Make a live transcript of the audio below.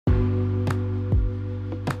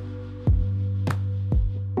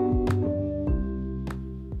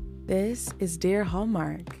This is Dear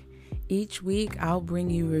Hallmark. Each week, I'll bring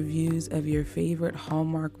you reviews of your favorite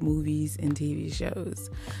Hallmark movies and TV shows.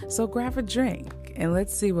 So grab a drink and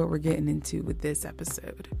let's see what we're getting into with this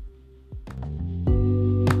episode.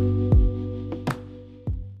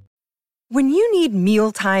 When you need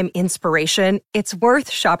mealtime inspiration, it's worth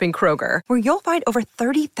shopping Kroger, where you'll find over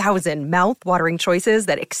 30,000 mouth-watering choices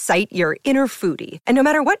that excite your inner foodie. And no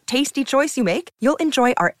matter what tasty choice you make, you'll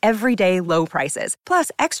enjoy our everyday low prices, plus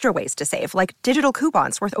extra ways to save, like digital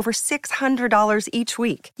coupons worth over $600 each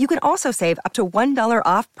week. You can also save up to $1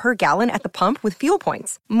 off per gallon at the pump with fuel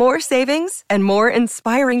points. More savings and more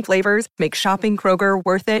inspiring flavors make shopping Kroger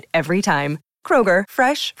worth it every time. Kroger,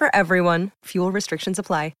 fresh for everyone. Fuel restrictions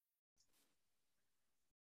apply.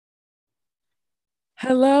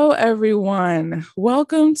 Hello, everyone.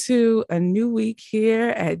 Welcome to a new week here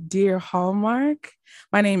at Dear Hallmark.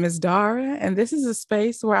 My name is Dara, and this is a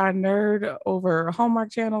space where I nerd over Hallmark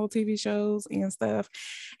Channel TV shows and stuff.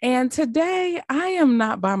 And today, I am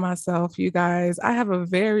not by myself, you guys. I have a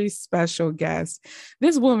very special guest.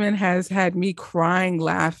 This woman has had me crying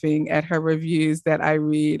laughing at her reviews that I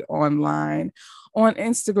read online. On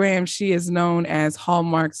Instagram, she is known as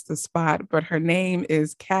Hallmarks the Spot, but her name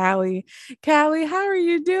is Callie. Callie, how are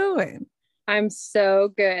you doing? I'm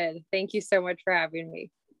so good. Thank you so much for having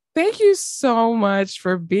me. Thank you so much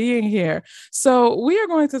for being here. So we are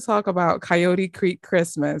going to talk about Coyote Creek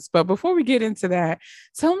Christmas. But before we get into that,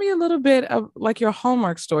 tell me a little bit of like your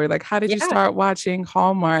Hallmark story. Like, how did you start watching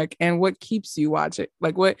Hallmark and what keeps you watching?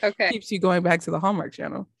 Like, what keeps you going back to the Hallmark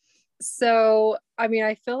Channel? So, I mean,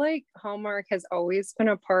 I feel like Hallmark has always been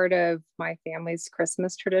a part of my family's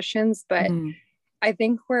Christmas traditions, but I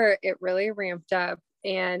think where it really ramped up,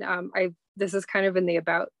 and this is kind of in the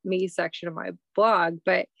About Me section of my blog,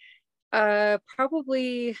 but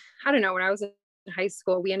probably, I don't know, when I was in high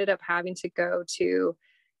school, we ended up having to go to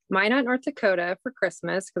Minot, North Dakota for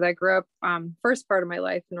Christmas, because I grew up first part of my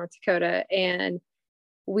life in North Dakota, and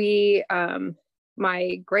we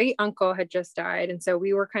my great uncle had just died. And so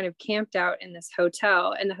we were kind of camped out in this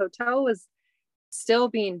hotel, and the hotel was still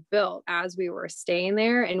being built as we were staying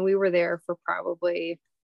there. And we were there for probably,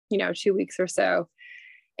 2 weeks or so.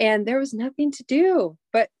 And there was nothing to do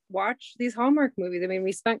but watch these Hallmark movies. I mean,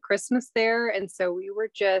 we spent Christmas there. And so we were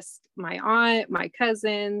just, my aunt, my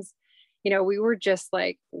cousins, we were just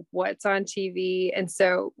like, what's on TV? And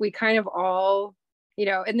so we kind of all,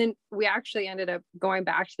 and then we actually ended up going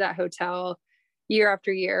back to that hotel year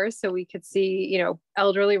after year, so we could see,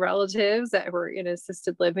 elderly relatives that were in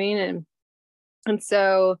assisted living. And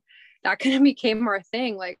so that kind of became our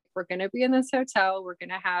thing. Like, we're going to be in this hotel. We're going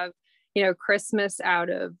to have, Christmas out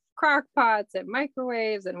of crock pots and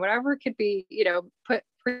microwaves and whatever could be, put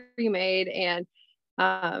pre-made. And,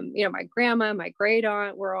 my grandma, my great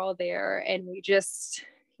aunt were all there. And we just,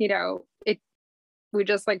 we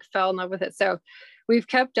just like fell in love with it. So we've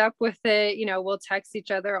kept up with it. We'll text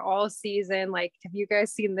each other all season. Like, have you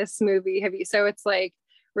guys seen this movie? So it's like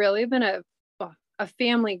really been a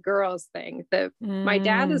family girls thing. My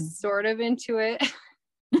dad is sort of into it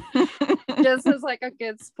just as like a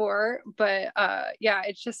good sport, but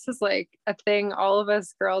it just is like a thing all of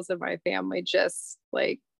us girls in my family just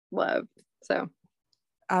like love. So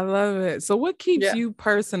I love it. So what keeps you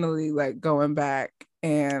personally like going back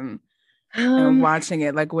and watching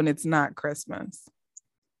it, like when it's not Christmas?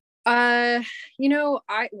 Now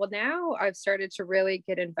I've started to really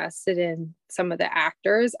get invested in some of the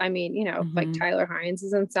actors. I mean, like Tyler Hynes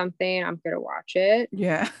is in something, I'm gonna watch it.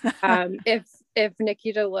 Yeah. If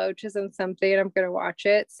Nikki DeLoach is in something, I'm gonna watch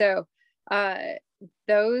it. So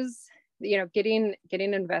those, getting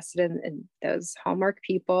invested in those Hallmark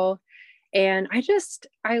people. And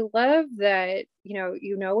I love that,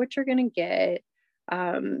 you know what you're gonna get.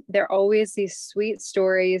 There are always these sweet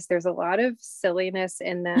stories. There's a lot of silliness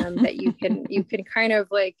in them that you can kind of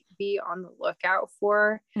like be on the lookout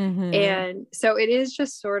for. And so it is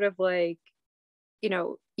just sort of like,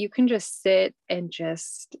 you can just sit and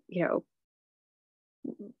just,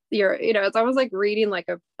 it's almost like reading like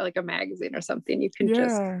a magazine or something. You can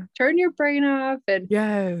just turn your brain off.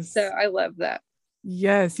 And so I love that.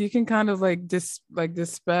 Yes, you can kind of like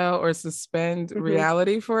dispel or suspend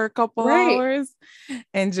reality for a couple hours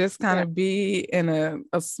and just kind of be in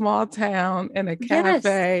a small town in a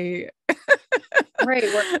cafe. Right.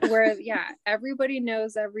 Where everybody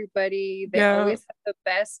knows everybody. They always have the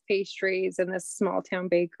best pastries in this small town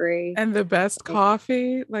bakery. And the best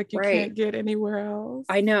coffee, like you can't get anywhere else.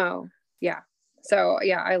 I know. Yeah. So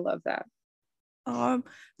I love that.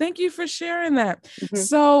 Thank you for sharing that.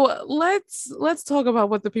 So let's talk about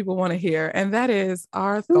what the people want to hear, and that is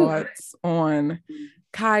our thoughts on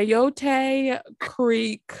Coyote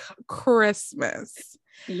Creek Christmas.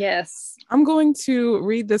 Yes. I'm going to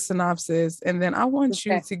read the synopsis and then I want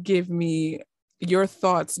you to give me your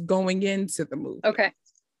thoughts going into the movie. Okay.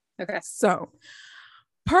 So,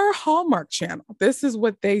 per Hallmark Channel, this is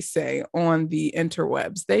what they say on the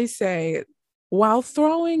interwebs. They say, while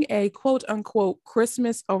throwing a quote unquote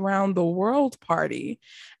Christmas around the world party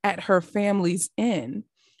at her family's inn,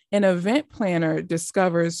 an event planner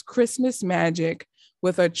discovers Christmas magic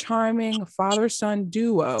with a charming father-son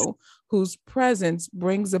duo whose presence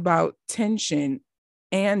brings about tension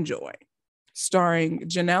and joy. Starring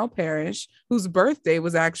Janelle Parrish, whose birthday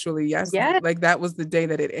was actually yesterday. Yes. Like that was the day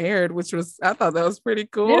that it aired, which was, I thought that was pretty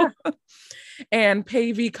cool. Yeah. And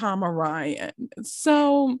Pavey Ryan.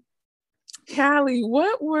 So, Callie,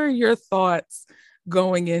 what were your thoughts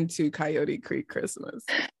going into Coyote Creek Christmas?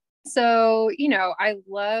 So, I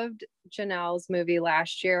loved Janelle's movie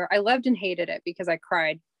last year. I loved and hated it because I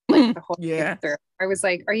cried like the whole thing through. I was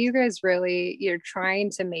like, are you guys really, you're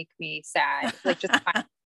trying to make me sad? Like just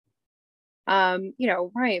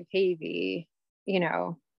Ryan Pavey,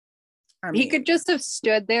 he could just have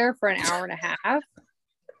stood there for an hour and a half.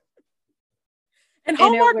 And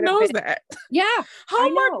Hallmark knows that. Yeah.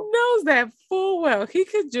 Hallmark knows that full well. He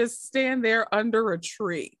could just stand there under a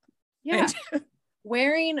tree. Yeah.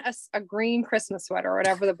 Wearing a green Christmas sweater or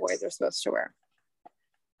whatever the boys are supposed to wear.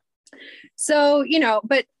 So,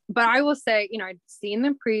 but I will say, I'd seen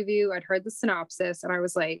the preview, I'd heard the synopsis, and I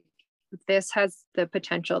was like, this has the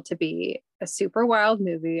potential to be a super wild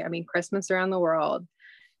movie. I mean, Christmas around the world.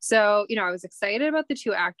 So, I was excited about the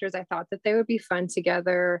two actors. I thought that they would be fun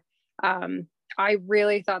together. I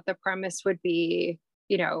really thought the premise would be,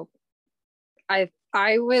 I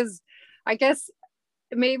was, I guess,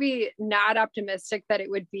 maybe not optimistic that it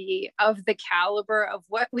would be of the caliber of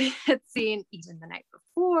what we had seen even the night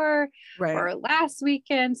before or last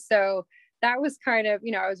weekend. So that was kind of,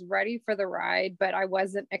 I was ready for the ride, but I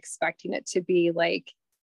wasn't expecting it to be like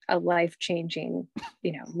a life-changing,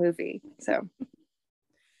 movie. So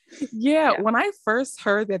yeah, when I first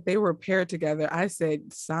heard that they were paired together, I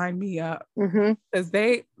said, sign me up. Because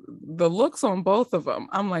the looks on both of them,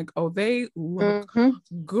 I'm like, oh, they look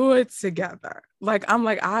good together. Like, I'm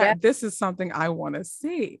like, this is something I want to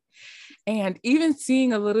see. And even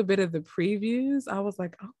seeing a little bit of the previews, I was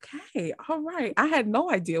like, okay, all right. I had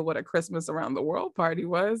no idea what a Christmas around the world party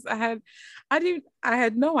was. I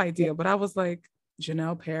had no idea, but I was like,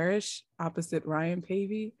 Janelle Parrish opposite Ryan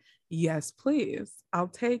Pavey. Yes, please. I'll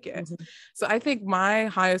take it. So I think my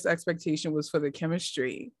highest expectation was for the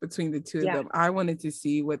chemistry between the two of them. I wanted to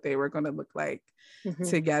see what they were going to look like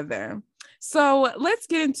together. So let's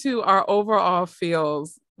get into our overall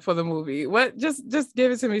feels for the movie. What just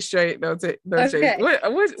give it to me straight. No shade. What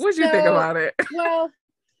you think about it? Well,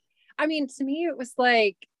 I mean, to me,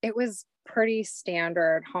 it was pretty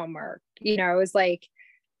standard Hallmark. It was like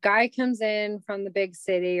guy comes in from the big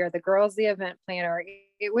city or the girl's the event planner.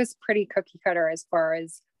 It was pretty cookie cutter as far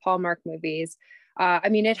as Hallmark movies. I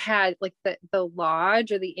mean, it had like the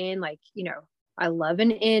lodge or the inn, like, I love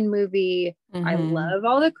an inn movie. I love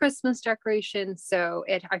all the Christmas decorations. So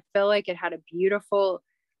I feel like it had a beautiful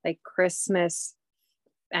like Christmas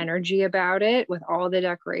energy about it with all the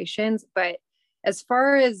decorations. But as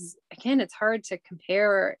far as, again, it's hard to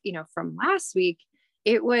compare, from last week,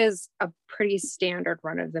 it was a pretty standard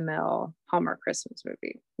run of the mill Hallmark Christmas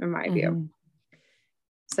movie, in my view.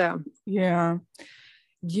 So, yeah,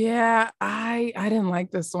 I didn't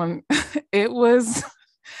like this one. It was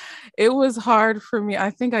hard for me. I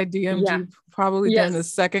think I DM'd you probably during the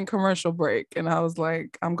second commercial break, and I was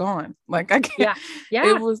like, I'm gone. Like I can't.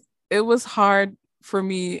 Yeah. It was hard for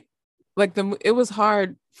me. Like it was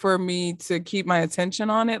hard for me to keep my attention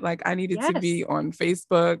on it. Like I needed to be on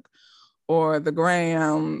Facebook or the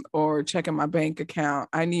gram or checking my bank account.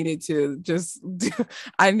 I needed to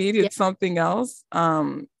I needed something else.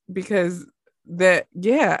 Because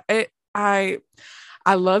I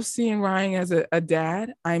love seeing Ryan as a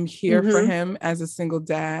dad. I'm here for him as a single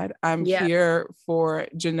dad. I'm here for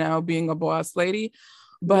Janelle being a boss lady.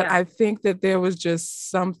 But I think that there was just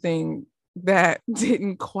something that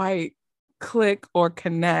didn't quite click or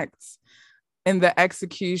connect in the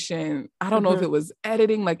execution. I don't know if it was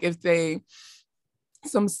editing, like if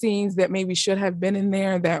some scenes that maybe should have been in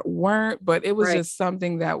there that weren't, but it was just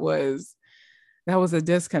something that was a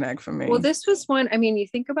disconnect for me. Well, this was one, I mean, you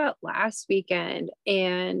think about last weekend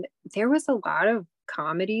and there was a lot of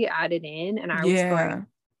comedy added in, and I was like,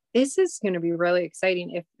 this is going to be really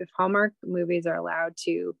exciting if Hallmark movies are allowed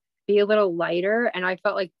to be a little lighter. And I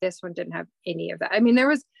felt like this one didn't have any of that. I mean, there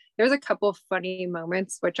there's a couple of funny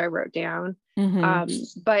moments which I wrote down.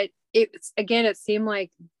 But it seemed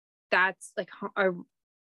like that's like a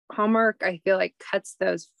Hallmark, I feel like, cuts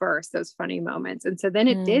those first, those funny moments, and so then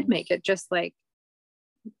it did make it just like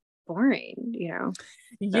boring,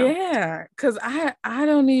 Yeah, because I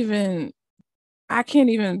can't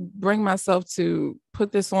even bring myself to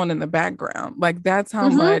put this on in the background. Like, that's how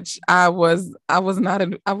much I wasn't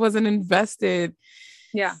invested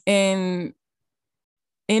in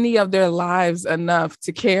any of their lives enough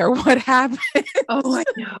to care what happened. Oh,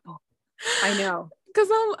 I know. Because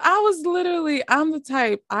I'm the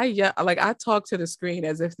type, I talk to the screen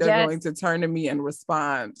as if they're going to turn to me and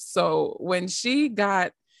respond. So when she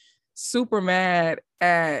got super mad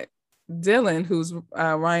at Dylan, who's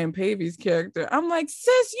Ryan Paevey's character, I'm like,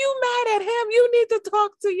 sis, you mad at him? You need to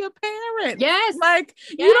talk to your parents. Yes. Like,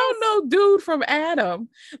 you don't know dude from Adam.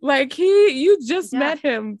 Like, you just met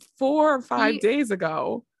him 4 or 5 days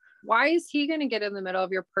ago. Why is he going to get in the middle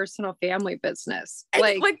of your personal family business?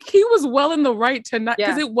 Like he was well in the right to not,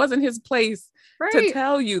 because it wasn't his place to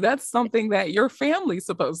tell you. That's something that your family's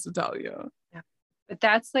supposed to tell you. Yeah. But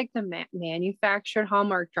that's like the manufactured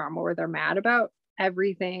Hallmark drama where they're mad about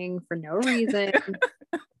everything for no reason.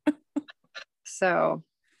 So,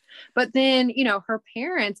 but then, her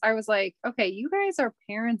parents, I was like, okay, you guys are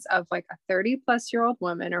parents of like a 30-plus-year-old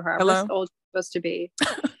woman or however old you're supposed to be.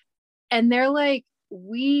 And they're like,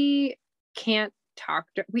 we can't talk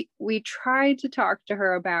to, we tried to talk to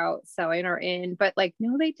her about selling her in, but like,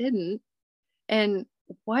 no, they didn't. And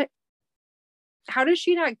how does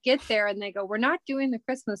she not get there? And they go, we're not doing the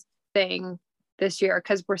Christmas thing this year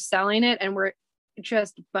because we're selling it and we're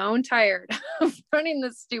just bone tired of running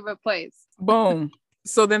this stupid place. Boom.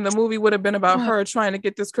 So then the movie would have been about her trying to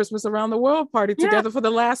get this Christmas around the world party together for the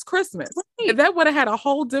last Christmas. Right. That would have had a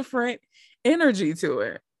whole different energy to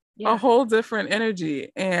it. A whole different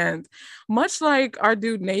energy. And much like our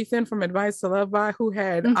dude Nathan from Advice to Love By, who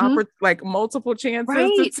had multiple chances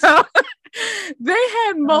to tell, they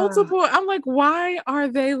had multiple. I'm like, why are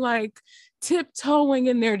they like tiptoeing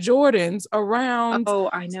in their Jordans around?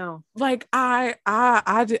 Oh, I know. Like I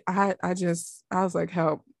was like,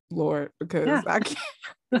 help, Lord, because I can't.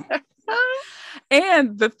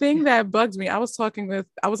 And the thing that bugs me, I was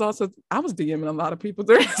DMing a lot of people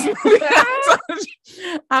during this movie.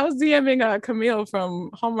 I was DMing Camille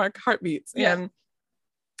from Hallmark Heartbeats, and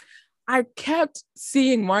I kept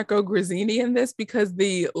seeing Marco Grazzini in this because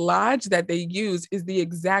the lodge that they used is the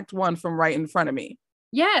exact one from right in front of me.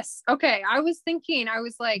 Yes. Okay. I was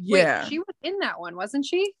like, wait, she was in that one, wasn't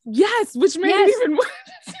she? Yes, which made it even worse.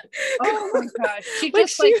 Oh my gosh. She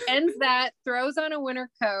just ends that, throws on a winter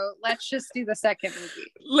coat. Let's just do the second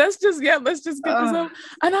movie. Let's just get this up.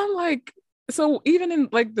 And I'm like, so even in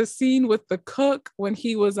like the scene with the cook when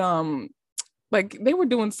he was like they were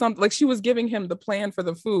doing something, like she was giving him the plan for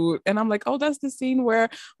the food, and I'm like, oh, that's the scene where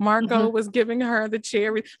Marco was giving her the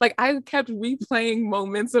cherry. Like I kept replaying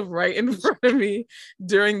moments of right in front of me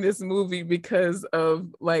during this movie because of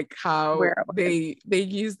like how they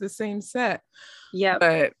use the same set. Yeah,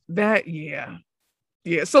 but that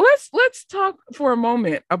so let's talk for a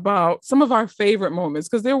moment about some of our favorite moments,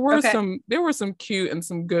 because there were some cute and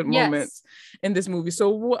some good moments in this movie. So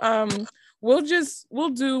we'll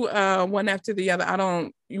do one after the other.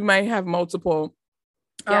 You might have multiple,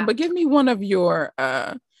 but give me one of your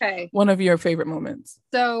favorite moments.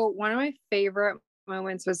 So one of my favorite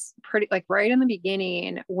moments was pretty like right in the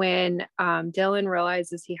beginning when Dylan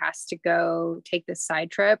realizes he has to go take this side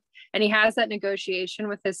trip, and he has that negotiation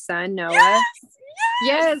with his son Noah.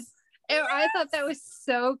 Yes. And I thought that was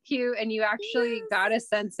so cute, and you actually got a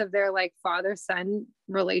sense of their like father-son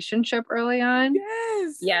relationship early on.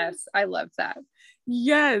 Yes, I love that.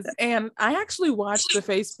 Yes, and I actually watched the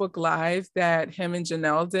Facebook Live that him and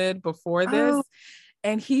Janelle did before this,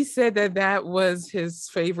 and he said that was his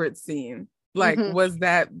favorite scene. Like, was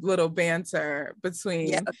that little banter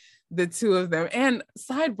between the two of them. And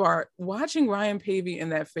sidebar, watching Ryan Paevey in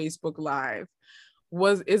that Facebook Live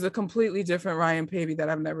is a completely different Ryan Paevey that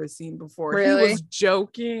I've never seen before. Really? He was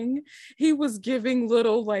joking. He was giving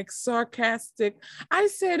little like sarcastic. I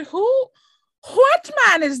said, what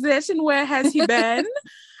man is this and where has he been?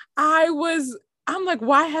 I'm like,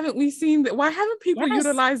 why haven't we seen that? Why haven't people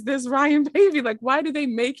utilized this Ryan Paevey? Like, why do they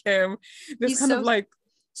make him this kind of like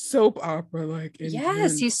soap opera? Like,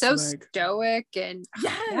 intense, he's so like, stoic and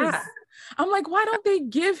I'm like, why don't they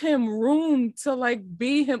give him room to like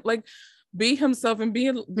be him? Like, be himself and be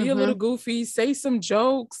a little goofy, say some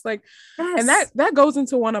jokes, like, and Yes. that goes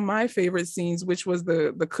into one of my favorite scenes, which was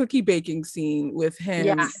the cookie baking scene with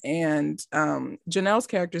him and Janelle's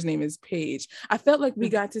character's name is Paige. I felt like we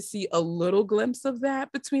got to see a little glimpse of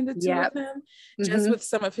that between the two of them, just with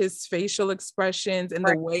some of his facial expressions and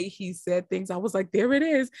the way he said things. I was like, there it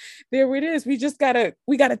is. We just gotta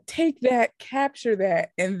take that, capture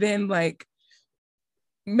that, and then like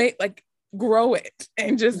make like grow it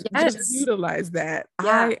and just utilize that.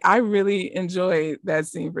 I really enjoyed that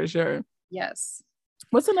scene for sure. Yes.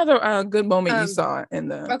 What's another good moment you saw in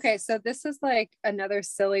the okay, so this is like another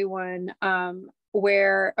silly one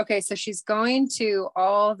where so she's going to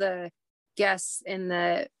all the guests in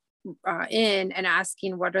the inn and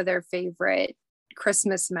asking what are their favorite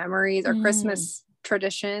Christmas memories or Christmas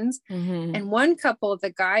traditions. And one couple,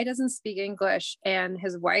 the guy doesn't speak English and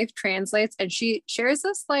his wife translates, and she shares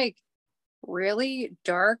this like really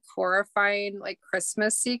dark, horrifying like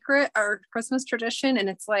Christmas secret or Christmas tradition, and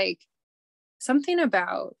it's like something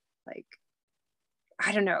about like,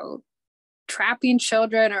 I don't know, trapping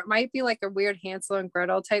children, or it might be like a weird Hansel and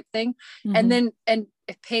Gretel type thing. And then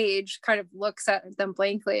Paige kind of looks at them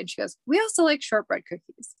blankly and she goes, we also like shortbread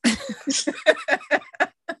cookies.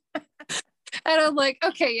 And I'm like,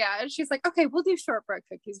 okay, yeah. And she's like, okay, we'll do shortbread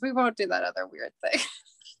cookies, we won't do that other weird thing.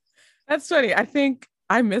 That's funny. I think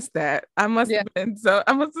I missed that. I must have been. So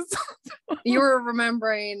I must have. You were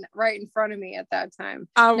remembering right in front of me at that time.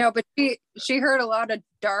 No, but she heard a lot of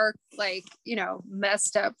dark, like, you know,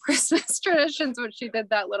 messed up Christmas traditions when she did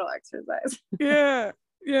that little exercise. Yeah.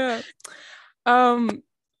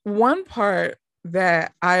 One part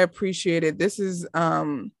that I appreciated. This is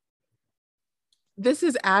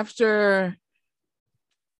after,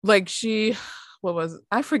 like,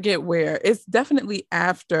 I forget where. It's definitely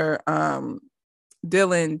after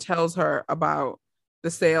Dylan tells her about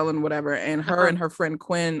the sale and whatever, and her and her friend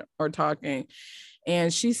Quinn are talking,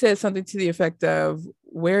 and she says something to the effect of,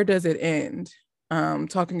 where does it end?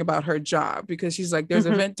 Talking about her job, because she's like, there's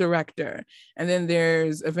event director, and then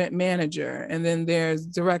there's event manager, and then there's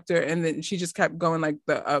director, and then she just kept going like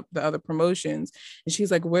the other promotions, and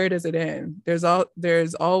she's like, where does it end? There's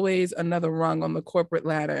always another rung on the corporate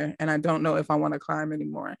ladder, and I don't know if I want to climb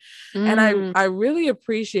anymore. And I really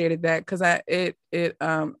appreciated that, because I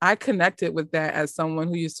connected with that as someone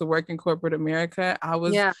who used to work in corporate America. I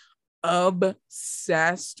was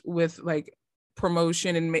obsessed with like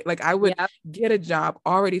promotion, and like I would get a job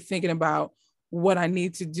already thinking about what I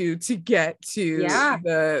need to do to get to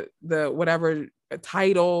the whatever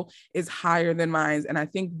title is higher than mine. And I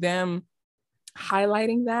think them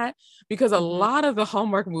highlighting that, because a lot of the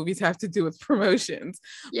Hallmark movies have to do with promotions,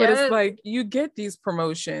 but it's like, you get these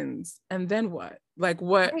promotions and then what? Like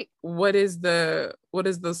what is the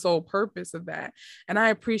sole purpose of that? And I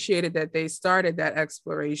appreciated that they started that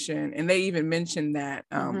exploration, and they even mentioned that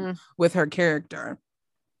with her character.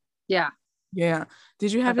 Yeah.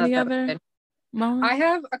 Did you have any other moments? I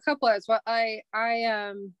have a couple as well.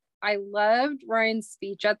 I loved Ryan's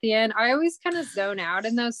speech at the end. I always kind of zone out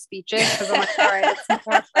in those speeches because I'm like, all right, it's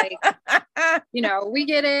more like, you know, we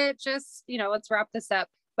get it. Just, you know, let's wrap this up.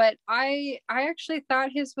 But I actually thought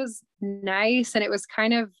his was nice, and it was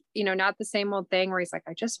kind of, you know, not the same old thing where he's like,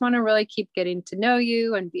 I just want to really keep getting to know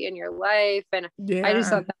you and be in your life. And I just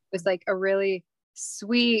thought that was like a really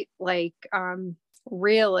sweet, like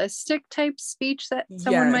realistic type speech that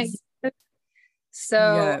someone might give.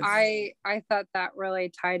 So I thought that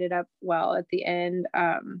really tied it up well at the end.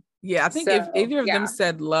 I think if either of them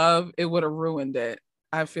said love, it would have ruined it.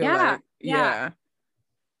 I feel like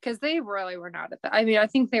because they really were not at the, I mean, I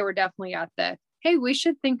think they were definitely at the, hey, we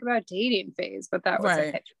should think about dating phase, but that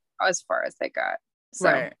was as far as they got.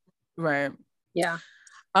 So right. Yeah.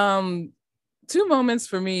 Two moments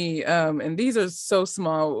for me, and these are so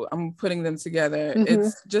small, I'm putting them together.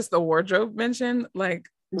 It's just the wardrobe mention, like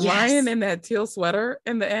Ryan in that teal sweater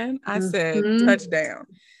in the end. I said touchdown.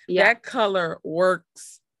 That color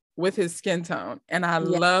works with his skin tone, and I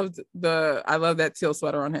love that teal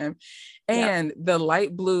sweater on him. And the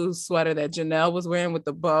light blue sweater that Janelle was wearing with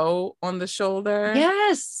the bow on the shoulder.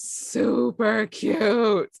 Super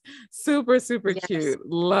cute. Super cute.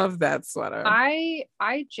 Love that sweater. I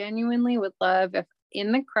genuinely would love if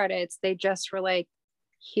in the credits they just were like,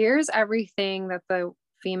 here's everything that the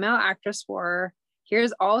female actress wore.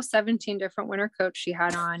 Here's all 17 different winter coats she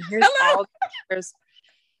had on. Here's all the pictures.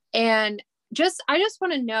 And I just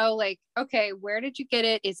want to know, like, okay, where did you get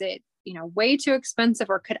it? Is it, you know, way too expensive,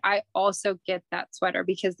 or could I also get that sweater?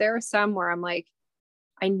 Because there are some where I'm like,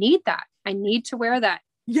 I need that. I need to wear that.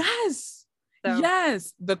 Yes. So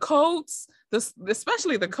yes, the coats,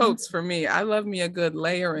 especially the coats for me. I love me a good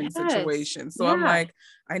layering situation. So I'm like,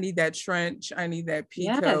 I need that trench, I need that pea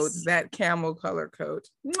coat, that camel color coat.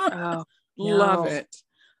 Oh, Love it.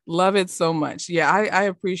 Love it so much. Yeah, I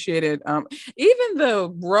appreciate it. Even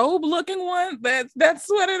the robe looking one, that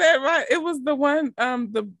sweater it was the one,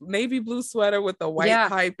 the navy blue sweater with the white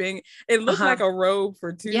piping. It looked like a robe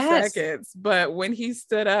for 2 seconds, but when he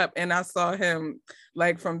stood up and I saw him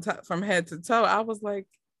like from head to toe, I was like,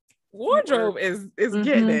 wardrobe is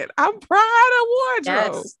getting it. I'm proud of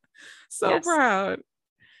wardrobe. So proud.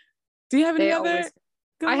 Do you have any other?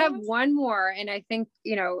 I have one more, and I think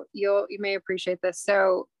you may appreciate this.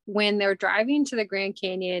 So when they're driving to the Grand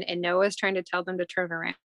Canyon and Noah's trying to tell them to turn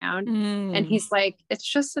around, and he's like, it's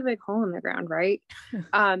just a big hole in the ground, right?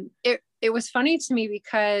 It was funny to me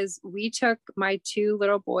because we took my 2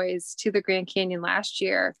 little boys to the Grand Canyon last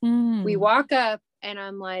year. We walk up and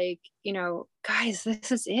I'm like, guys,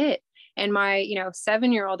 this is it. And my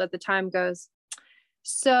 7-year-old at the time goes,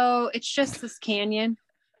 so it's just this canyon.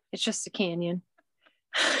 It's just a canyon.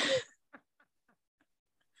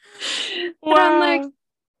 Wow. I'm like,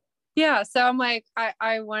 so I'm like,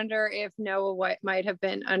 I wonder if Noah might have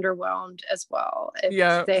been underwhelmed as well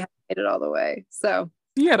if they had made it all the way. So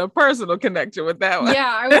you had a personal connection with that one.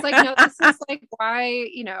 I was like, no, this is like why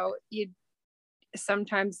you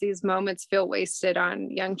sometimes these moments feel wasted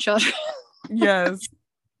on young children. yes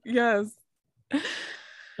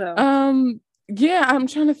So. I'm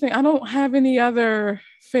trying to think. I don't have any other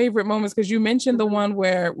favorite moments because you mentioned the one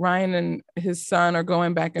where Ryan and his son are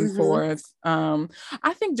going back and forth.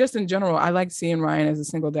 I think just in general, I like seeing Ryan as a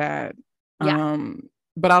single dad.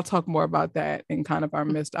 But I'll talk more about that in kind of our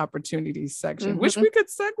missed opportunities section, which we could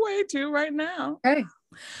segue to right now. Okay.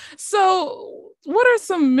 So what are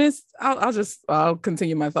some I'll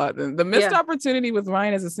continue my thought then. The missed opportunity with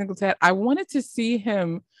Ryan as a single dad, I wanted to see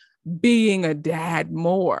him being a dad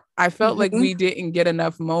more. I felt like we didn't get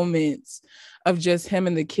enough moments of just him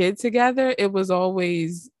and the kid together. It was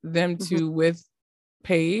always them two with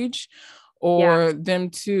Paige or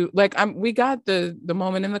them two. Like we got the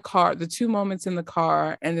moment in the car, the 2 moments in the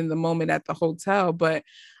car, and then the moment at the hotel. But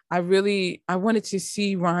I wanted to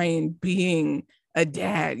see Ryan being a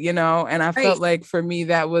dad, and I felt like for me,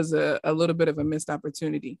 that was a little bit of a missed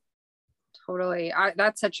opportunity. Totally.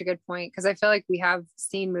 That's such a good point. Cause I feel like we have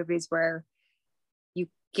seen movies where you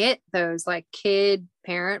get those like kid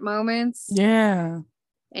parent moments. Yeah.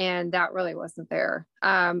 And that really wasn't there.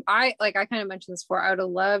 I kind of mentioned this before. I would have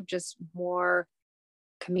loved just more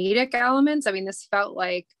comedic elements. I mean, this felt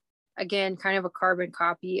like, again, kind of a carbon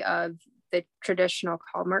copy of the traditional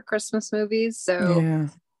Hallmark Christmas movies. So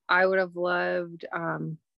I would have loved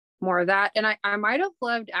more of that. And I might have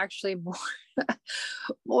loved actually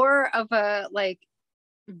more of a like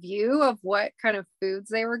view of what kind of foods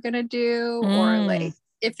they were going to do, or like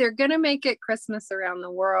if they're going to make it Christmas around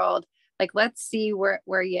the world, like let's see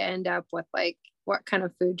where you end up with like what kind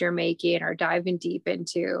of food you're making, or diving deep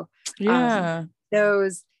into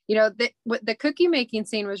those, the cookie making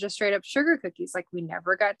scene was just straight up sugar cookies. Like we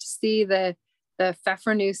never got to see the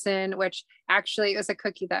Pfeffernussen, which actually is a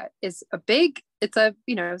cookie that is it's a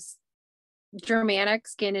Germanic,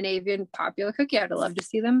 Scandinavian popular cookie. I'd love to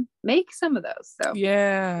see them make some of those. So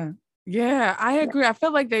I agree. I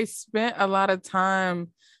feel like they spent a lot of time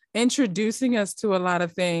introducing us to a lot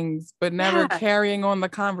of things, but never carrying on the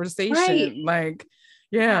conversation. Like,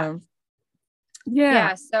 so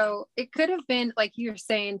it could have been like you're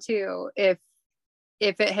saying too, if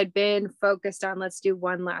it had been focused on let's do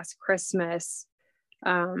one last Christmas,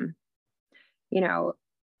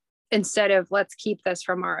 instead of let's keep this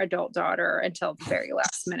from our adult daughter until the very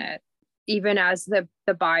last minute, even as the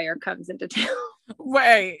buyer comes into town.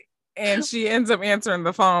 Right. And she ends up answering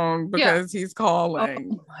the phone because he's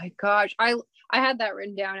calling. Oh my gosh. I had that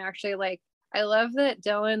written down actually. Like, I love that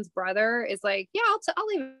Dylan's brother is like, I'll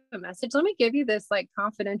leave a message. Let me give you this like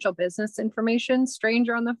confidential business information,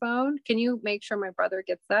 stranger on the phone. Can you make sure my brother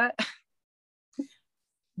gets that?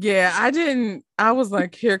 Yeah, I was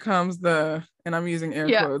like, here comes and I'm using air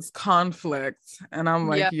quotes, conflict. And I'm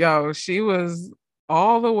like, she was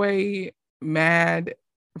all the way mad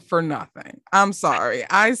for nothing. I'm sorry.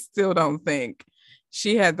 I still don't think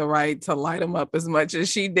she had the right to light him up as much as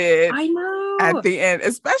she did. I know. At the end,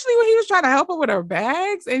 especially when he was trying to help her with her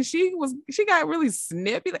bags, and she got really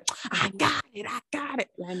snippy, like, I got it.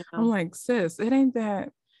 I know. I'm like, sis, it ain't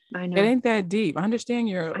that. I know. It ain't that deep. I understand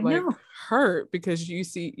you're like hurt because you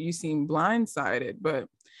seem blindsided,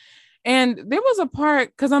 and there was a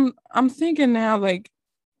part because I'm thinking now, like,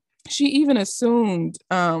 she even assumed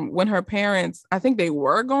when her parents, I think they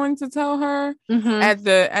were going to tell her at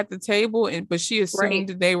the table, but she assumed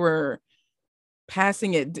they were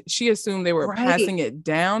passing it. She assumed they were passing it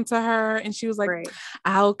down to her, and she was like,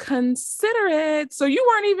 I'll consider it. So you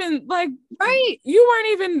weren't even like, you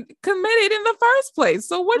weren't even committed in the first place.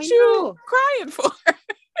 So what you crying for?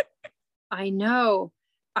 I know.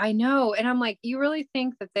 And I'm like, you really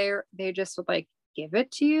think that they just would like give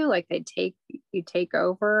it to you? Like they take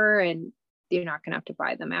over and you're not gonna have to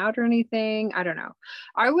buy them out or anything? I don't know.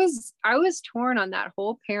 I was torn on that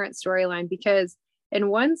whole parent storyline, because in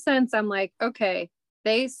one sense I'm like, okay,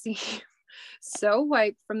 they seem so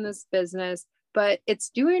wiped from this business, but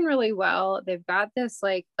it's doing really well. They've got this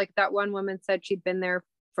like that one woman said she'd been there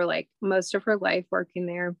for like most of her life working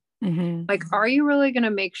there. Like, are you really going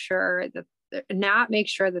to make sure that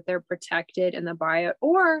they're protected in the buyout,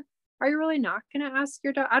 or are you really not going to ask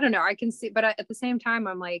your daughter? I don't know. I can see, but at the same time,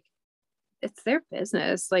 I'm like, it's their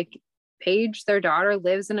business. Like Paige, their daughter,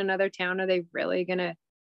 lives in another town. Are they really going to,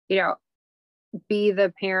 be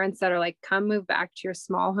the parents that are like, come move back to your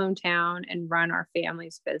small hometown and run our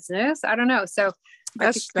family's business? I don't know. So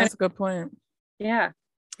that's a good point. Yeah.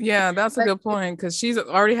 Yeah, that's a good point, because she's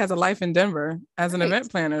already has a life in Denver as an event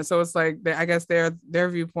planner. So it's like, I guess their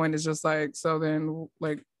viewpoint is just like, so then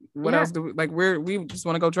like, what else do we like? We just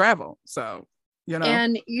want to go travel. So,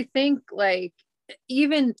 And you think like,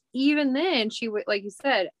 even then she would, like you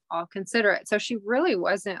said, I'll consider it. So she really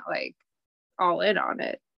wasn't like all in on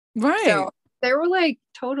it. Right. So they were like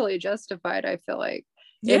totally justified, I feel like,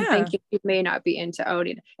 in thinking she may not be into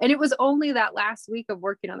owning it. And it was only that last week of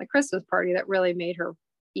working on the Christmas party that really made her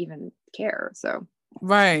even care. So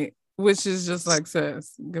which is just like,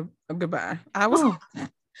 sis, goodbye. It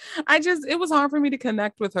was hard for me to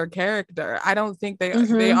connect with her character. I don't think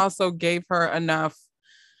they also gave her enough,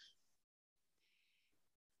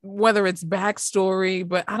 whether it's backstory,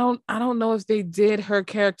 but I don't know if they did her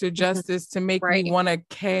character justice to make me want to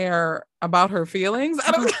care about her feelings.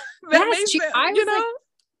 I don't that makes sense,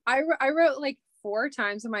 I wrote like 4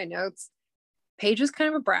 times in my notes, Paige is kind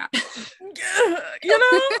of a brat. I'm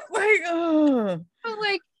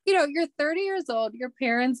like, you're 30 years old, your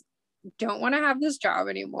parents don't want to have this job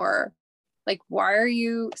anymore. Like, why are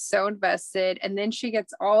you so invested? And then she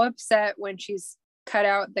gets all upset when she's cut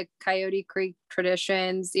out the Coyote Creek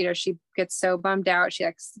traditions. She gets so bummed out. She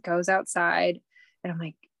like goes outside, and I'm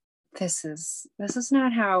like, this is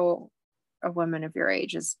not how a woman of your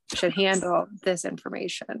age should handle this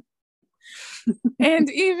information. And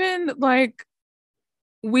even like,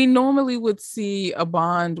 we normally would see a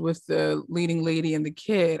bond with the leading lady and the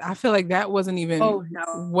kid. I feel like that wasn't even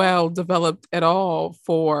well developed at all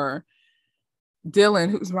for Dylan,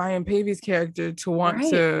 who's Ryan Paevey's character, to want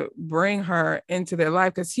to bring her into their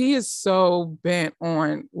life, because he is so bent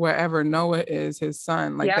on wherever Noah is, his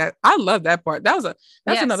son. Like that. I love that part. That's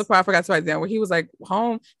another part I forgot to write down, where he was like,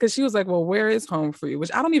 home, because she was like, well, where is home for you?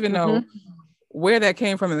 Which I don't even know where that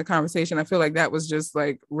came from in the conversation. I feel like that was just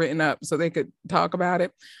like written up so they could talk about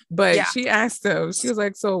it. But she asked him, she was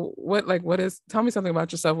like, so what is, tell me something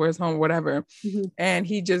about yourself, where's home, whatever. And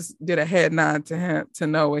he just did a head nod to him, to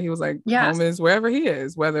Noah. He was like, home is wherever he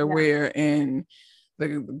is, whether we're in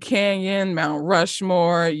the canyon, Mount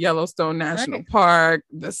Rushmore, Yellowstone National Park,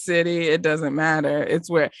 the city, it doesn't matter. It's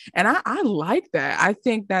where, and I like that. I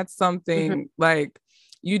think that's something like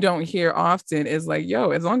you don't hear often, is like,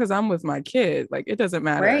 yo, as long as I'm with my kid, like it doesn't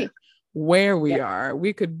matter where we are.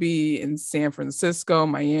 We could be in San Francisco,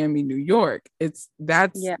 Miami, New York.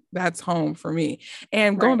 That's home for me.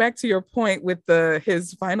 And going back to your point with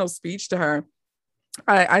his final speech to her,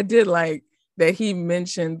 I did like that he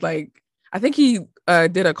mentioned, like, I think he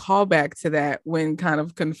did a callback to that when kind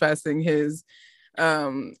of confessing his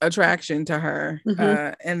attraction to her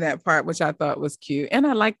in that part, which I thought was cute. And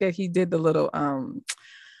I like that he did the little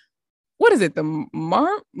what is it, the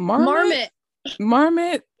marmot,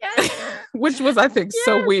 which was, I think,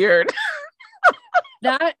 so weird.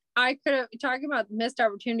 That I could have talking about missed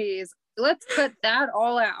opportunities. Let's put that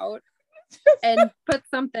all out and put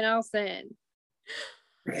something else in.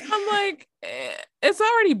 I'm like, it's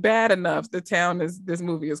already bad enough this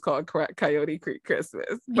movie is called Coyote Creek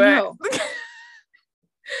Christmas, but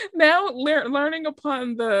now learning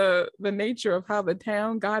upon the nature of how the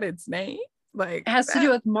town got its name, like, it has to do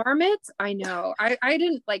with marmots. I know. I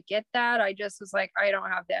didn't like get that. I just was like, I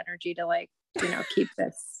don't have the energy to like, keep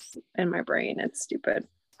this in my brain. It's stupid.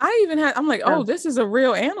 I'm like, oh, this is a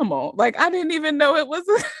real animal. Like, I didn't even know it was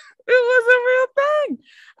a real thing.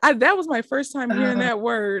 That was my first time hearing that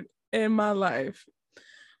word in my life.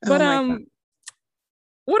 But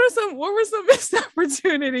what were some missed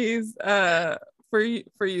opportunities for you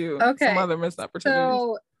Okay. some other missed opportunities.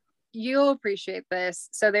 So you'll appreciate this.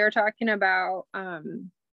 So they were talking about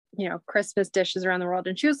Christmas dishes around the world,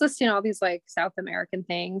 and she was listing all these like South American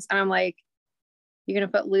things, and I'm like, you're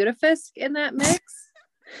gonna put lutefisk in that mix?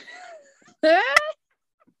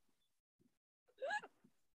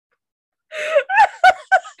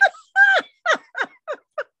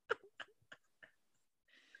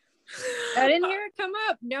 I didn't hear it come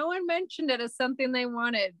up. No one mentioned it as something they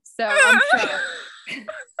wanted, so I'm shocked.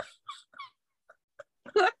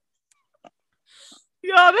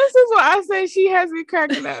 Yo, this is why I say she has me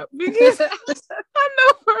cracking up, because I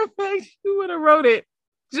know for a fact she would have wrote it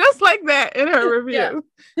just like that in her review.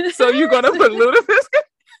 Yeah. So you're gonna put lutefisk?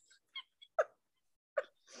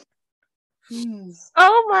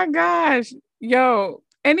 Oh my gosh, yo!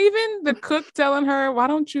 And even the cook telling her, "Why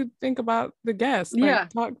don't you think about the guests? Like,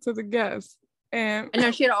 talk to the guests." And I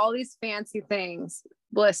know she had all these fancy things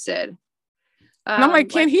listed. And I'm like,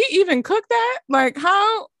 can he even cook that? Like,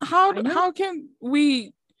 how can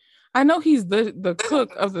we? I know he's the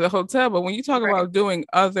cook of the hotel, but when you talk about doing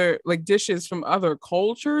other like dishes from other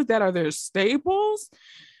cultures that are their staples,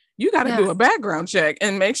 you got to do a background check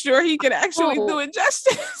and make sure he can actually do it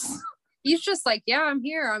justice. He's just like, yeah, I'm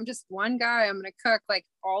here. I'm just one guy. I'm gonna cook like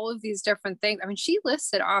all of these different things. I mean, she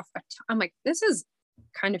listed off. I'm like, this is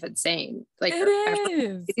kind of insane. Like, it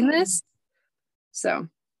is this. So.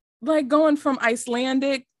 Like going from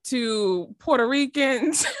Icelandic to Puerto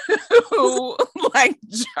Rican to like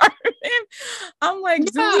German. I'm like,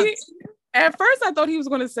 at first I thought he was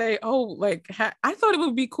going to say, oh, like, I thought it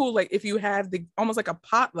would be cool. Like if you have almost like a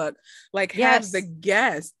potluck, like have the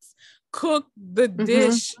guests cook the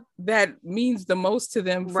dish that means the most to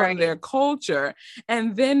them from their culture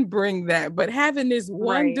and then bring that. But having this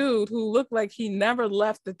one dude who looked like he never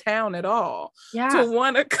left the town at all to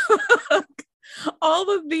want to cook all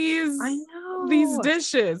of these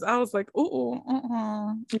dishes, I was like,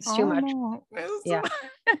 it's too much.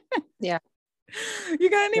 Yeah. You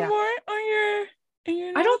got any more on your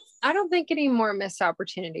I don't think any more missed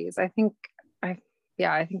opportunities. I think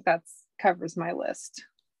that's covers my list.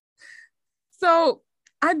 So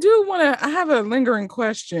I have a lingering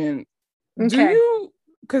question. Do you,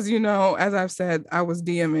 because as I've said, I was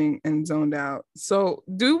DMing and zoned out. So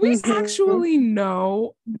do we actually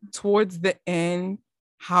know towards the end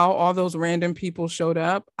how all those random people showed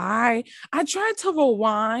up? I tried to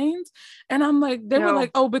rewind and I'm like, they were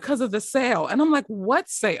like, oh, because of the sale. And I'm like, what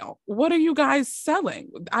sale? What are you guys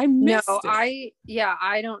selling? I missed it.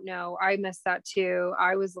 I don't know. I missed that too.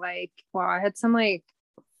 I was like, wow, I had some like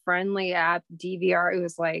friendly app DVR. It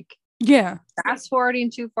was like, fast forwarding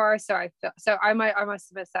too far. So I must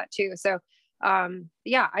have missed that too. So I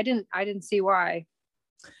didn't see what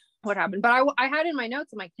happened, but I had in my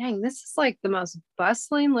notes, I'm like, dang, this is like the most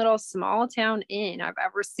bustling little small town inn I've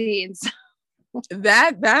ever seen.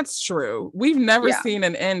 That's true. We've never seen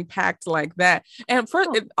an inn packed like that. And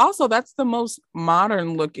also that's the most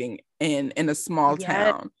modern looking inn in a small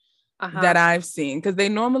town that I've seen, because they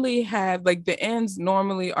normally have like the inns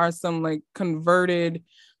normally are some like converted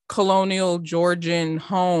colonial Georgian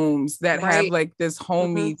homes that have like this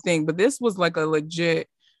homey thing, but this was like a legit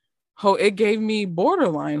it gave me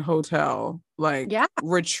borderline hotel like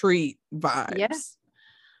retreat vibes.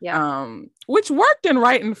 Which worked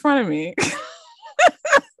right in front of me.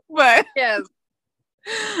 But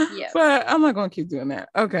but I'm not gonna keep doing that.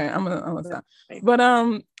 Okay, I'm gonna stop. But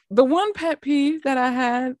the one pet peeve that I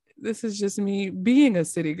had, this is just me being a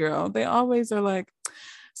city girl, they always are like,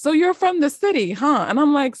 so you're from the city, huh? And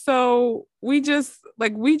I'm like, so we just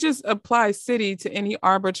apply city to any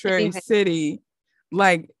arbitrary city.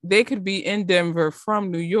 Like they could be in Denver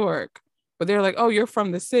from New York, but they're like, oh, you're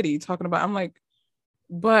from the city, talking about, I'm like,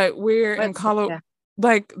 but we're in Colorado,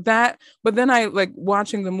 like that. But then I like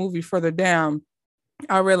watching the movie further down,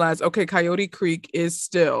 I realized, okay, Coyote Creek is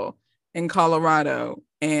still in Colorado,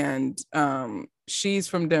 and she's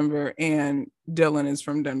from Denver and Dylan is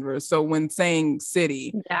from Denver. So when saying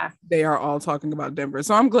city, they are all talking about Denver.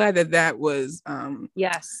 So I'm glad that was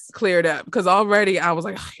cleared up, because already I was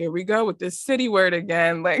like, oh, here we go with this city word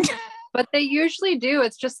again. Like, but they usually do.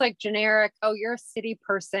 It's just like generic. Oh, you're a city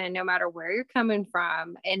person, no matter where you're coming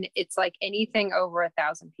from. And it's like anything over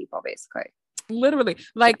 1,000 people, basically. Literally,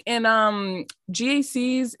 like in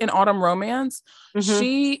GAC's in Autumn Romance,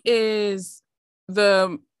 she is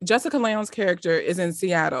Jessica Lange's character is in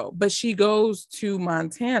Seattle, but she goes to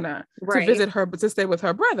Montana to visit to stay with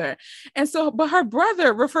her brother. And so, but her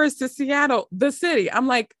brother refers to Seattle, the city. I'm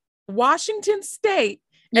like, Washington State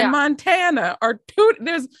and Montana are two.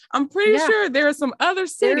 I'm pretty sure there are some other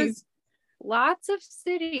cities lots of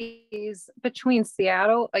cities between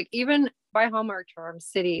Seattle, like even by Hallmark terms,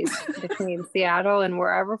 cities between Seattle and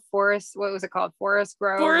wherever Forest, what was it called? Forest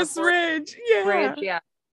Grove, Forest Ridge. Yeah. Ridge, yeah.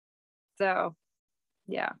 So,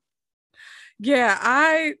 yeah.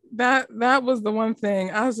 Yeah, that was the one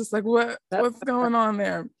thing. I was just like, what's going on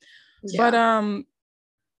there? Yeah. But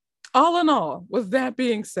all in all, with that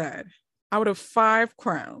being said, out of 5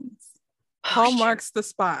 crowns, Hallmark's the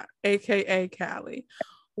spot, aka Callie.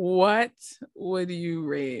 What would you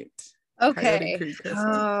rate? Okay.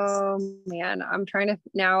 Oh man, I'm trying to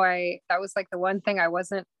now. That was like the one thing I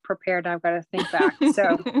wasn't prepared. I've got to think back.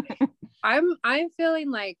 So I'm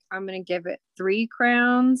feeling like I'm gonna give it 3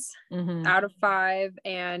 crowns out of 5,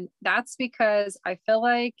 and that's because I feel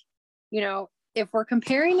like, you know, if we're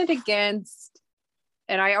comparing it against,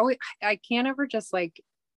 and I can't ever just like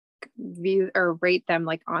view or rate them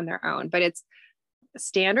like on their own, but it's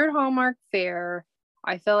standard Hallmark fare.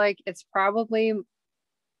 I feel like it's probably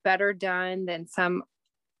better done than some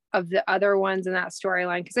of the other ones in that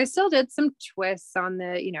storyline, because I still did some twists on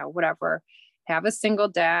the, you know, whatever, have a single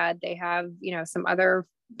dad, they have, you know, some other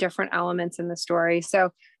different elements in the story.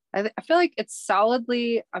 So I feel like it's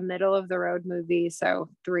solidly a middle of the road movie. So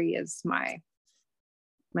 3 is my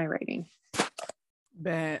rating.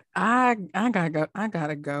 But I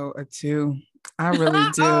gotta go a 2. I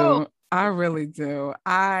really do. I really do.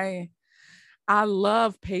 I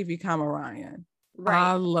love Pavey Kamarayan. Right.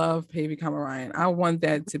 I love Pavey Kamarayan. I want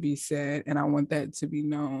that to be said, and I want that to be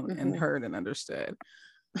known and heard and understood.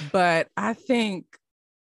 But I think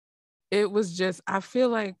it was just, I feel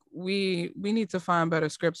like we need to find better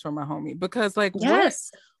scripts for my homie, because like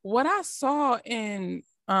what I saw in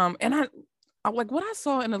and I like what I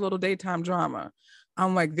saw in a little daytime drama,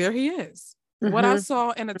 I'm like, there he is. What I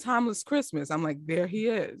saw in A Timeless Christmas, I'm like, there he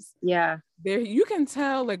is. Yeah. There, you can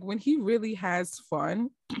tell like when he really has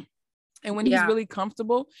fun and when he's really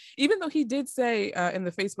comfortable, even though he did say in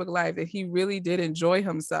the Facebook Live that he really did enjoy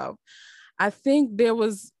himself. I think there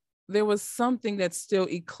was something that still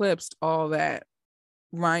eclipsed all that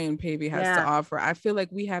Ryan Pavey has to offer. I feel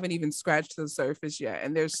like we haven't even scratched the surface yet.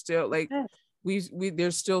 And there's still like,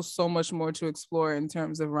 there's still so much more to explore in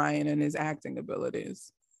terms of Ryan and his acting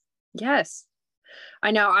abilities. Yes,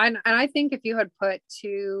 I know. And I think if you had put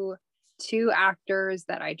two actors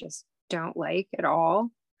that I just don't like at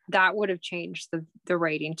all, that would have changed the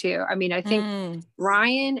rating too. I mean, I think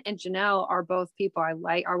Ryan and Janelle are both people I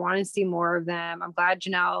like. I want to see more of them. I'm glad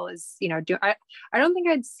Janelle is, you know, I don't think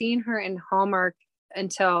I'd seen her in Hallmark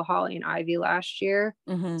until Holly and Ivy last year.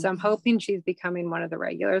 So I'm hoping she's becoming one of the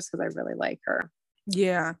regulars, because I really like her.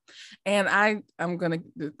 Yeah. And I'm gonna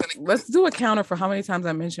let's do a counter for how many times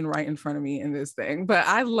I mentioned right in front of me in this thing. But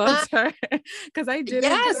I loved her because I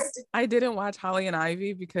didn't watch Holly and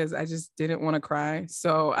Ivy because I just didn't want to cry.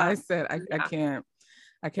 So I said I can't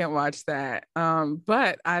watch that.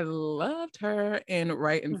 But I loved her in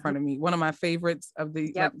Right in Front of Me, one of my favorites of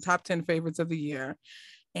the like, top 10 favorites of the year.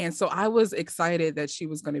 And so I was excited that she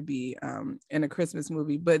was going to be in a Christmas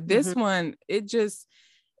movie. But this one, it just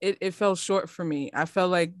it fell short for me. I felt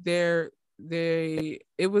like it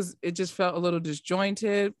just felt a little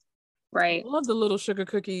disjointed. Right. I love the little sugar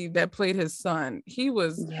cookie that played his son. He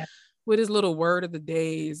was with his little word of the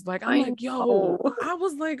days. Like, I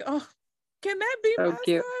was like, oh, can that be so my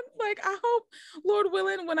cute son? Like, I hope, Lord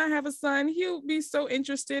willing, when I have a son, he'll be so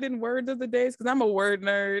interested in words of the days, because I'm a word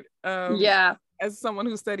nerd. As someone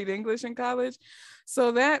who studied English in college.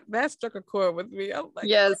 So that struck a chord with me. I was like,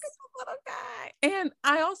 yes, little guy. And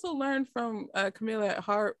I also learned from Camila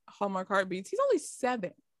at Hallmark Heartbeats, he's only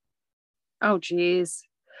 7. Oh geez.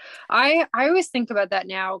 I always think about that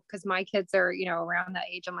now, because my kids are, you know, around that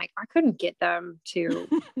age. I'm like, I couldn't get them to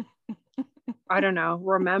I don't know,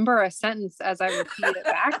 remember a sentence as I repeat it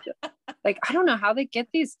back. Like, I don't know how they get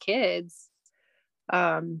these kids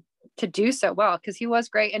to do so well, because he was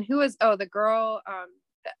great. And who was the girl,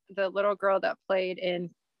 the little girl that played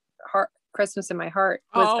in Christmas in My Heart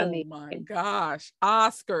was amazing. My gosh,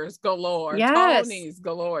 Oscars galore, Tonys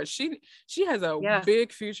galore. She has a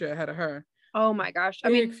big future ahead of her. Oh my gosh,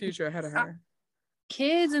 big future ahead of her.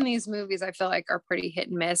 Kids in these movies I feel like are pretty hit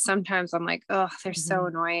and miss. Sometimes I'm like, oh, they're so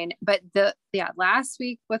annoying. But last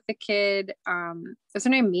week with the kid, was her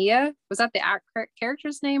name Mia? Was that the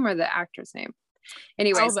character's name or the actor's name?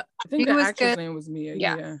 Anyways, I think the actor's name was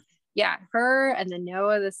Mia. Yeah, her and then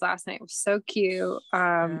Noah this last night was so cute.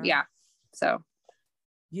 So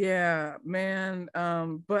yeah, man.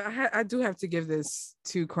 But I do have to give this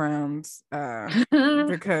 2 crowns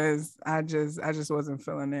because I just wasn't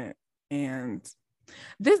feeling it. And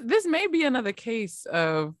This may be another case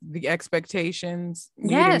of the expectations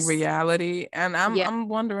meeting Yes. reality. And Yeah. I'm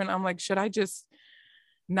wondering, I'm like, should I just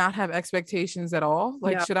not have expectations at all?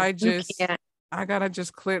 Like, No, should I you just can't. I gotta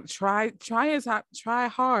just try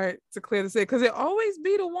hard to clear the set, because it always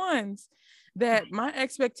be the ones that my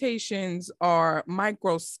expectations are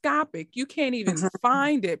microscopic. You can't even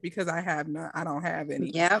find it because I don't have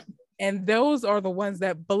any. Yep. And those are the ones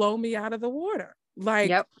that blow me out of the water. Like,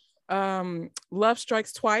 Yep. Love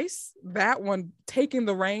Strikes Twice, that one, taking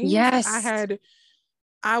the reins. Yes.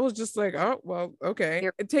 I was just like, oh well, okay.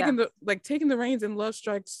 Taking the reins in Love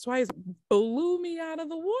Strikes Twice blew me out of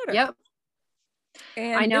the water. Yep.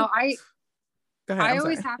 And I know. Go ahead, I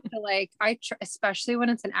always have to like, especially when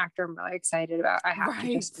it's an actor I'm really excited about, I have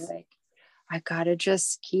to just be like, I gotta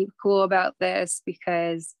just keep cool about this,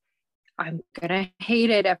 because I'm gonna hate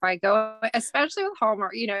it if I go, especially with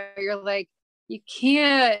Hallmark. You know, you're like, you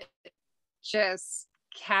can't just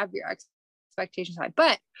have your expectations high.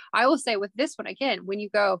 But I will say with this one, again, when you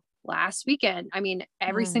go last weekend, I mean,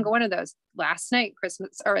 every single one of those, last night,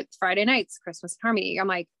 Christmas, or Friday nights, Christmas in Harmony, I'm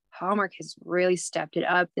like, Hallmark has really stepped it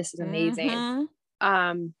up. This is amazing.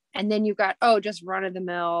 And then you got, just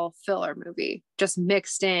run-of-the-mill filler movie just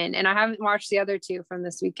mixed in. And I haven't watched the other two from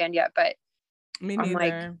this weekend yet, but me neither. I'm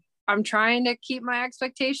like, I'm trying to keep my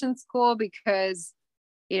expectations cool, because,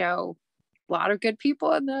 you know, a lot of good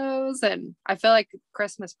people in those, and I feel like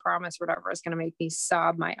Christmas Promise, whatever, is going to make me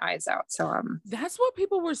sob my eyes out. So that's what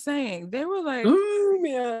people were saying. They were like, oh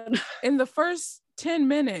man, in the first 10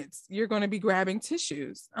 minutes you're going to be grabbing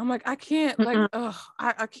tissues. I'm like, I can't, like,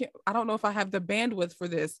 I can't, I don't know if I have the bandwidth for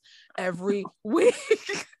this every week.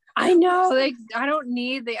 I know, like, I don't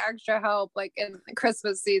need the extra help like in the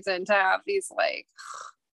Christmas season to have these, like,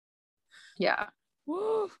 yeah.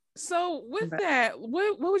 Woo. So with that,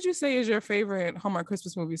 what would you say is your favorite Hallmark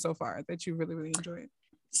Christmas movie so far that you really, really enjoyed?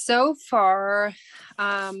 So far,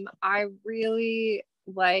 I really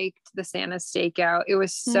liked the Santa Stakeout. It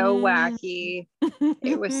was so wacky.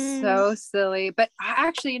 It was so silly. But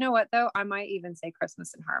actually, you know what though? I might even say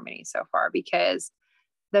Christmas in Harmony so far, because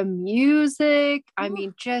the music, I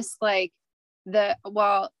mean, just like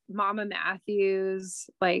Mama Matthews,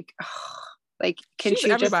 like, like, can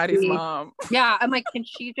she everybody's just be, mom? Yeah, I'm like, can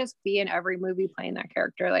she just be in every movie playing that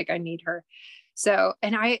character? Like, I need her. So,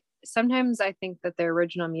 and sometimes I think that the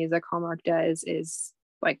original music Hallmark does is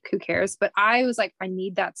like, who cares? But I was like, I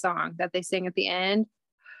need that song that they sing at the end.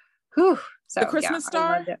 Whew. So the Christmas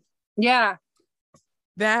Star? Yeah.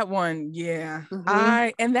 That one, yeah.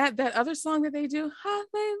 And that other song that they do,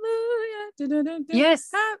 Hallelujah.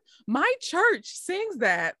 Yes. My church sings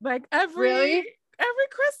that like every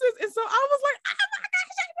Christmas. And so I was like, oh my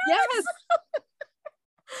gosh, yes.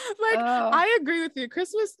 Like, I agree with you.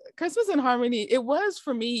 Christmas in Harmony, it was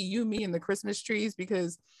for me, You, Me, and the Christmas Trees,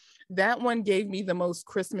 because that one gave me the most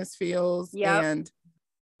Christmas feels. And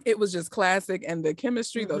it was just classic, and the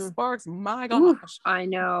chemistry, the sparks, my gosh. Ooh, I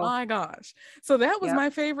know. My gosh. So that was my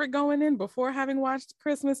favorite going in before having watched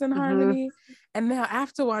Christmas in Harmony. And now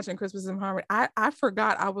after watching Christmas in Harmony, I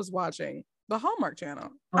forgot I was watching the Hallmark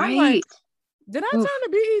Channel. Right. I'm like, did I turn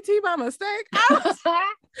to BET by mistake? I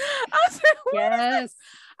said, yes.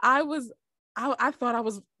 I thought I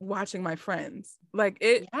was watching my Friends. Like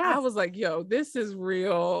it, I was like, yo, this is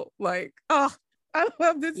real. Like, oh, I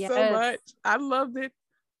loved it so much. I loved it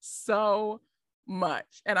so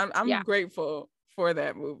much. And I'm grateful for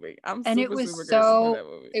that movie. I'm super grateful for that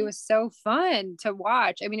movie. It was so fun to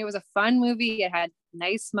watch. I mean, it was a fun movie. It had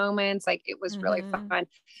nice moments. Like, it was really fun.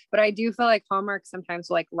 But I do feel like Hallmark sometimes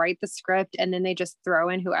will like write the script and then they just throw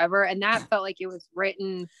in whoever. And that felt like it was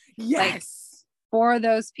written like for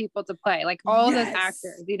those people to play. Like all those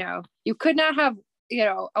actors, you know, you could not have, you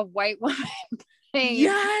know, a white woman playing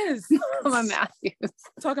Mama Matthews.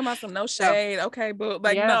 Talking about some no shade. Okay, but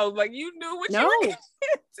like no, like you knew what you were getting.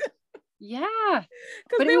 Yeah.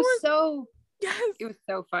 But it was it was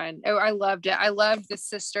so fun. Oh, I loved it. I loved the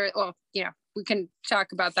sister. Well, you know, we can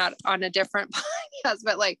talk about that on a different podcast,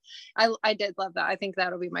 but like, I did love that. I think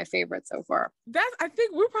that'll be my favorite so far. I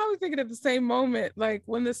think we're probably thinking at the same moment, like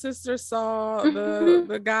when the sister saw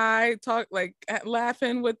the guy talk, like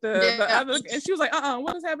laughing with the other, and she was like,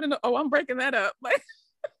 what is happening? Oh, I'm breaking that up. Like,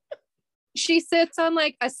 she sits on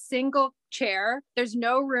like a single chair. There's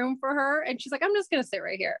no room for her. And she's like, I'm just going to sit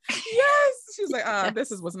right here. Yes. She's like,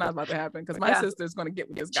 this is what's not about to happen, because my sister's going to get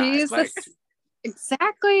with this guy. She's like,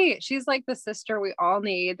 exactly. She's like the sister we all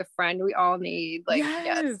need, the friend we all need. Like,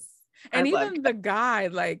 yes. And even the guy,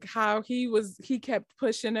 like how he kept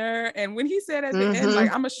pushing her. And when he said at the end, like,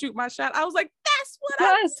 I'm going to shoot my shot, I was like, that's what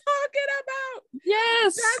Yes. I'm talking about.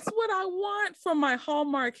 Yes. That's what I want from my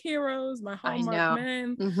Hallmark heroes, my I Hallmark know.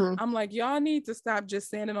 men. Mhm. I'm like, y'all need to stop just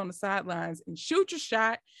standing on the sidelines and shoot your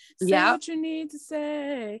shot. Say Yeah. what you need to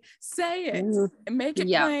say. Say it. Mhm. And make it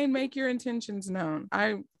Yeah. plain. Make your intentions known.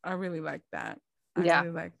 I really like that. I Yeah.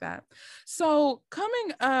 really like that. So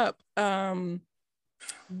coming up,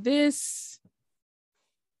 this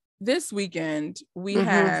weekend we Mhm.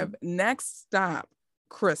 have Next Stop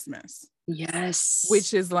Christmas, Yes.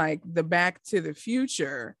 which is like the Back to the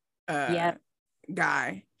Future Yep.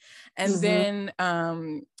 guy. And Mhm. then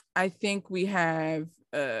I think we have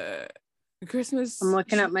Christmas. I'm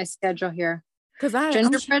looking at my schedule here. Because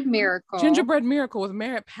Gingerbread Miracle. Gingerbread Miracle with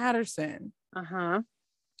Merritt Patterson. Uh-huh.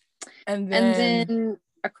 And And then then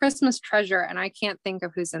A Christmas Treasure, and I can't think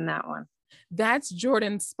of who's in that one. that's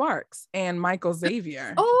Jordan Sparks and Michael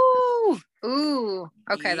Xavier. Oh, ooh.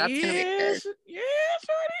 Okay, that's gonna be good. Yeah,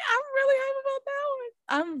 shorty. I'm really hype about that one.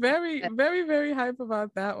 I'm very, very, very hype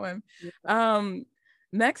about that one.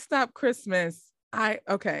 Next Stop Christmas. I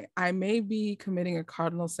may be committing a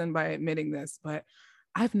cardinal sin by admitting this, but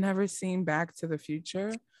I've never seen Back to the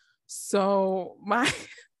Future. So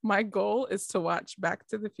my goal is to watch Back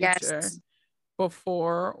to the Future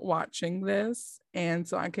before watching this, and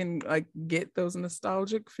so I can like get those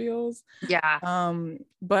nostalgic feels. Yeah.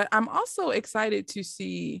 But I'm also excited to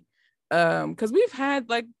see because we've had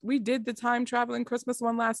like we did the time traveling Christmas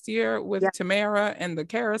one last year with Tamara and the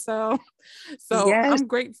carousel. So I'm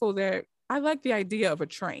grateful that I like the idea of a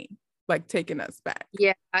train like taking us back.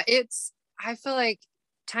 Yeah, I feel like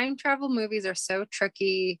time travel movies are so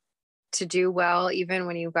tricky to do well, even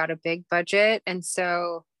when you've got a big budget. And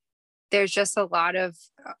so there's just a lot of,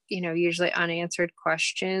 usually unanswered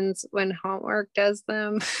questions when Hallmark does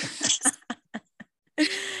them.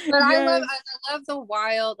 But I love the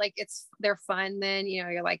wild, like they're fun. Then,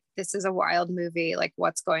 you're like, this is a wild movie. Like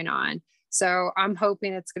what's going on? So I'm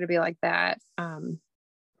hoping it's going to be like that.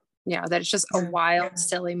 That it's just a wild,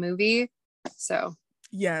 silly movie. So.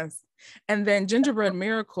 Yes. And then Gingerbread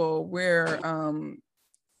Miracle, where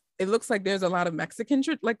it looks like there's a lot of Mexican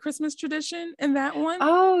like Christmas tradition in that one.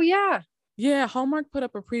 Oh yeah. Yeah, Hallmark put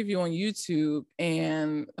up a preview on YouTube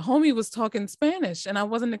and homie was talking Spanish and I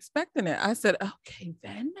wasn't expecting it. I said, okay,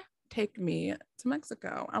 then take me to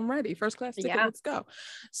Mexico. I'm ready. First class ticket, let's go.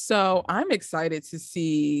 So I'm excited to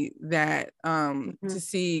see that, to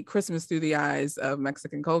see Christmas through the eyes of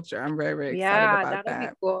Mexican culture. I'm very, very excited about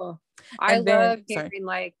that. Be cool. I love hearing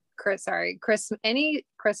like any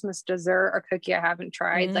Christmas dessert or cookie I haven't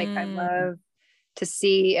tried. Like I love to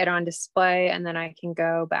see it on display and then I can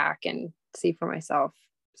go back and see for myself.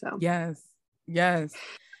 So yes.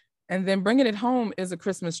 And then Bringing It Home is A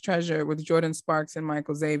Christmas Treasure with Jordan Sparks and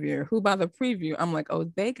Michael Xavier, who by the preview, I'm like, oh,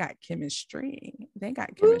 they got chemistry. They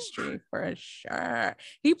got chemistry for sure.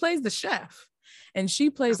 He plays the chef and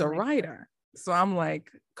she plays a writer. So I'm like,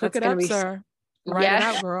 cook it up, sir. Write it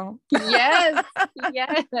out, girl. Yes.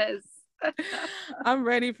 I'm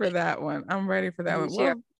ready for that one.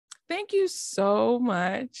 Well, thank you so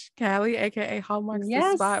much, Callie, aka Hallmark's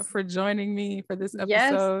The Spot, for joining me for this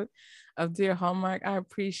episode of Dear Hallmark. I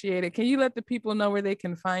appreciate it. Can you let the people know where they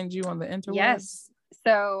can find you on the interwebs? Yes.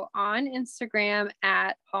 So on Instagram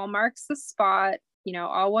at Hallmark's The Spot,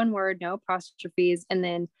 all one word, no apostrophes. And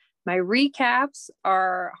then my recaps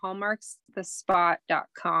are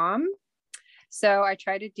hallmarksthespot.com. So I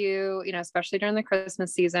try to do, especially during the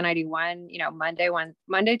Christmas season, I do one,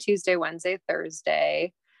 Monday, Tuesday, Wednesday,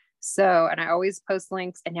 Thursday. So, and I always post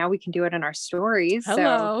links and now we can do it in our stories.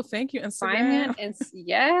 Hello. Thank you, Instagram.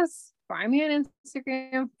 Find me on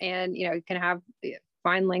Instagram and, you can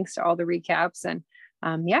find links to all the recaps and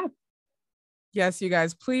Yes, you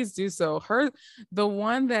guys, please do so. The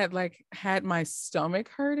one that like had my stomach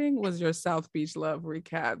hurting was your South Beach Love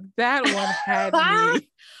recap. That one had me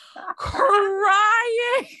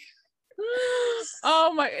crying.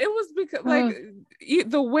 Oh my, it was because like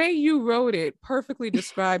the way you wrote it perfectly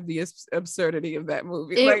described the absurdity of that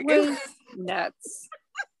movie. It was nuts.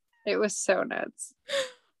 It was so nuts.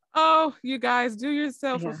 Oh, you guys, do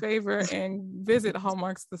yourself a favor and visit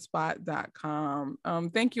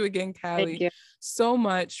hallmarksthespot.com. Thank you again, Callie, so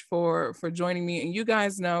much for joining me. And you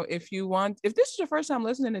guys know, if this is your first time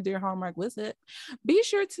listening to Dear Hallmark, be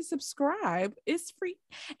sure to subscribe. It's free.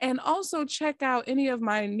 And also check out any of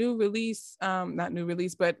my not new release,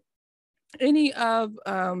 but any of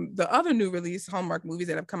the other new release Hallmark movies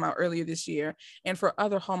that have come out earlier this year. And for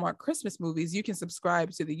other Hallmark Christmas movies, you can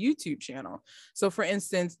subscribe to the YouTube channel. So for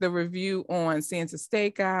instance, the review on Santa's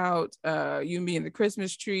Stakeout, You, Me and the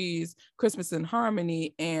Christmas Trees, Christmas in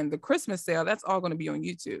Harmony, and the Christmas Sale, that's all going to be on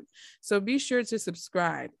YouTube. So be sure to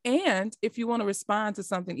subscribe. And if you want to respond to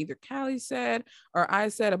something either Callie said or I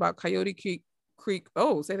said about Coyote Creek,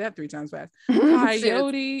 oh, say that 3 times fast.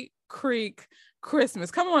 Coyote Creek Christmas.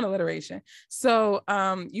 Come on, alliteration. So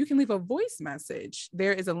you can leave a voice message.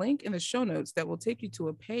 There is a link in the show notes that will take you to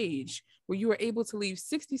a page where you are able to leave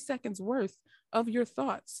 60 seconds worth of your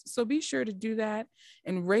thoughts. So be sure to do that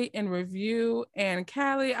and rate and review. And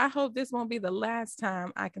Callie, I hope this won't be the last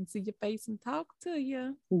time I can see your face and talk to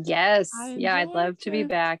you. Yes. Yeah, I'd love to be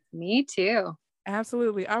back. Me too.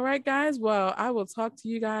 Absolutely. All right, guys. Well, I will talk to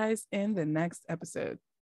you guys in the next episode.